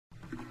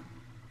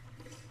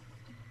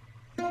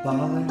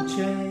ball and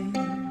chain,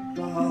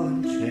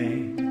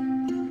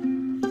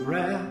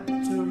 wrapped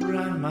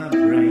around my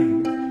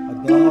brain. A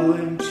ball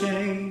and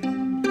chain,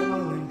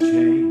 I'm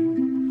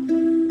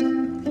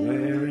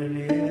wearing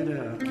it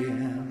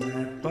again.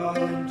 That ball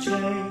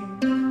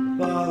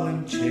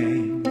and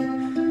chain,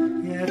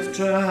 yeah, it's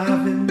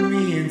driving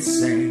me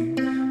insane.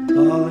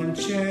 Ball and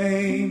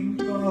chain,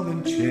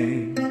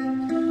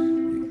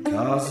 it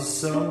causes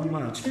so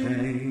much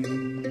pain.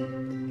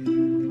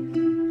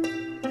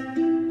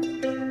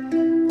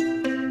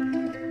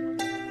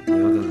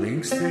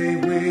 They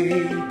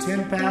weigh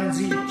 10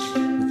 pounds each.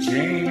 The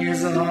chain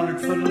is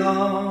 100 foot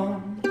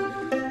long.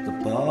 The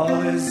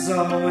ball is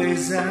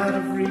always out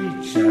of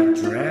reach. I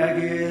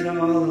drag it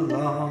all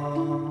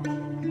along.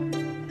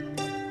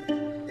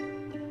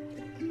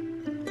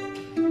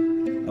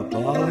 A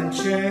ball and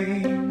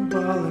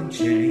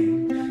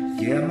chain,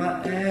 yeah,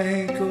 my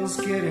ankle's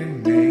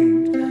getting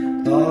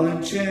maimed. Ball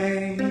and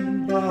chain,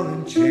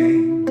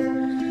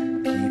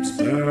 keeps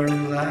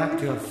burning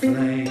like a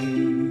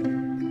flame.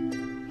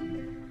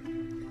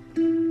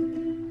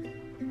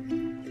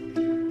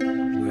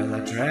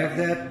 Drag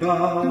that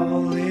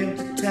ball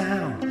into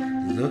town,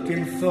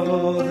 looking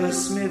for the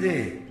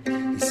smithy.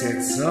 He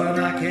said, son,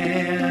 I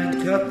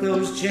can't cut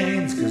those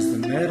chains, 'cause the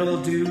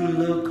metal do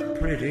look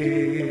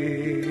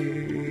pretty.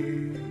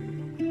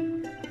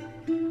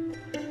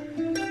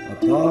 A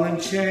ball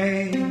and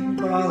chain,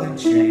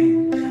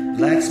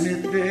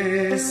 blacksmith,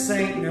 this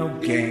ain't no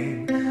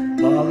game.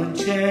 Ball and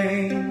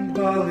chain,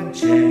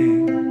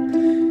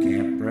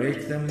 can't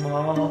break them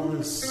all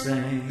the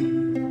same.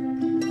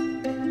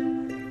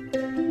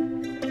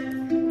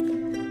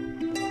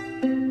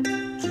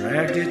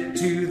 Dragged it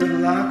to the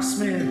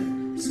locksmith,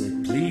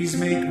 said, please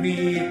make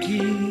me a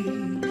key.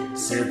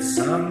 Said,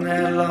 son,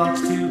 that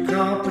lock's too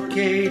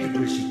complicated.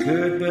 Wish he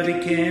could, but he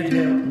can't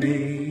help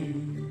me.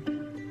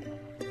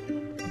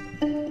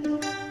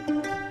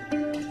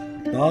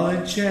 Ball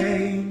and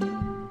chain,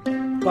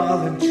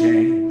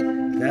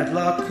 that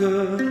lock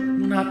could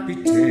not be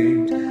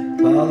tamed.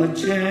 Ball and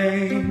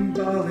chain,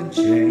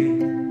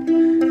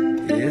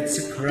 it's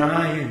a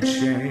crying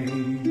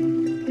shame.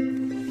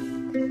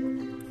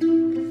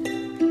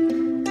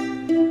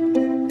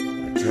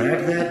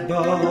 Dragged that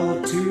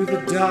ball to the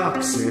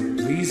dock, said,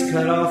 please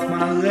cut off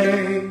my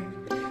leg.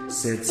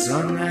 Said,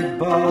 son, that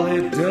ball,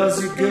 it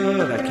does it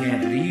good. I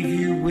can't leave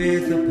you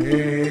with a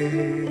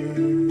peg.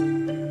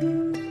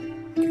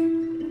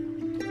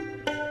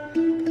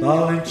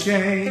 Ball and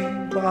chain,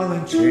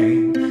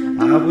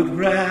 I would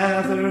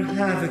rather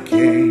have a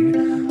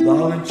cane.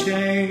 Ball and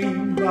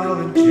chain,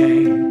 but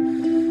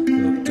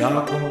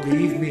Doc won't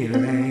leave me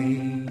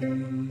lame.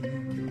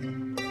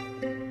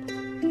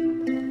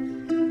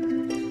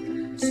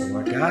 So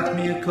I got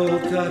me a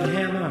cold cut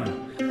hammer,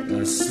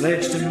 a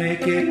sledge to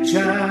make it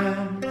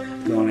chime.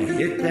 Gonna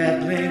hit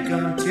that link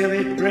until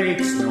it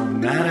breaks, no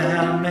matter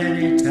how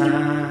many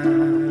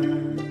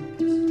times.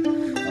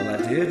 All I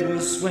did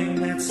was swing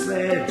that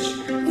sledge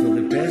for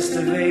the best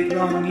of 8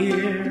 long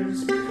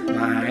years.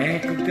 My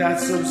ankle got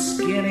so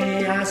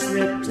skinny I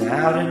slipped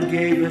out and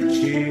gave a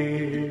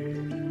cheer.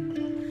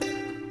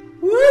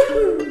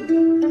 Woohoo!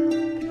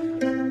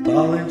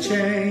 Ball and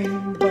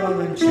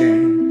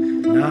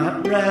chain,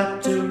 not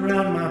wrapped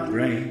around my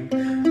brain.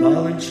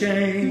 Ball and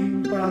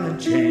chain,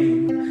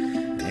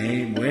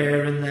 ain't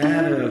wearing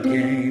that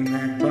again.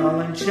 That ball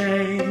and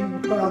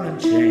chain,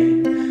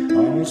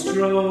 almost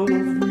drove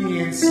me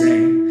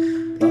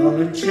insane.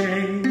 Ball and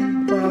chain,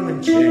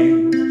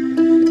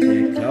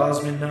 can't cause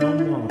me no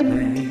more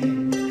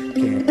pain.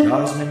 Can't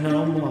cause me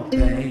no more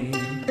pain.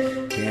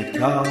 Can't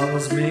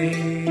cause me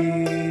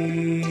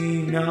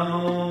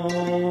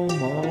no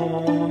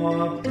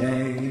more pain.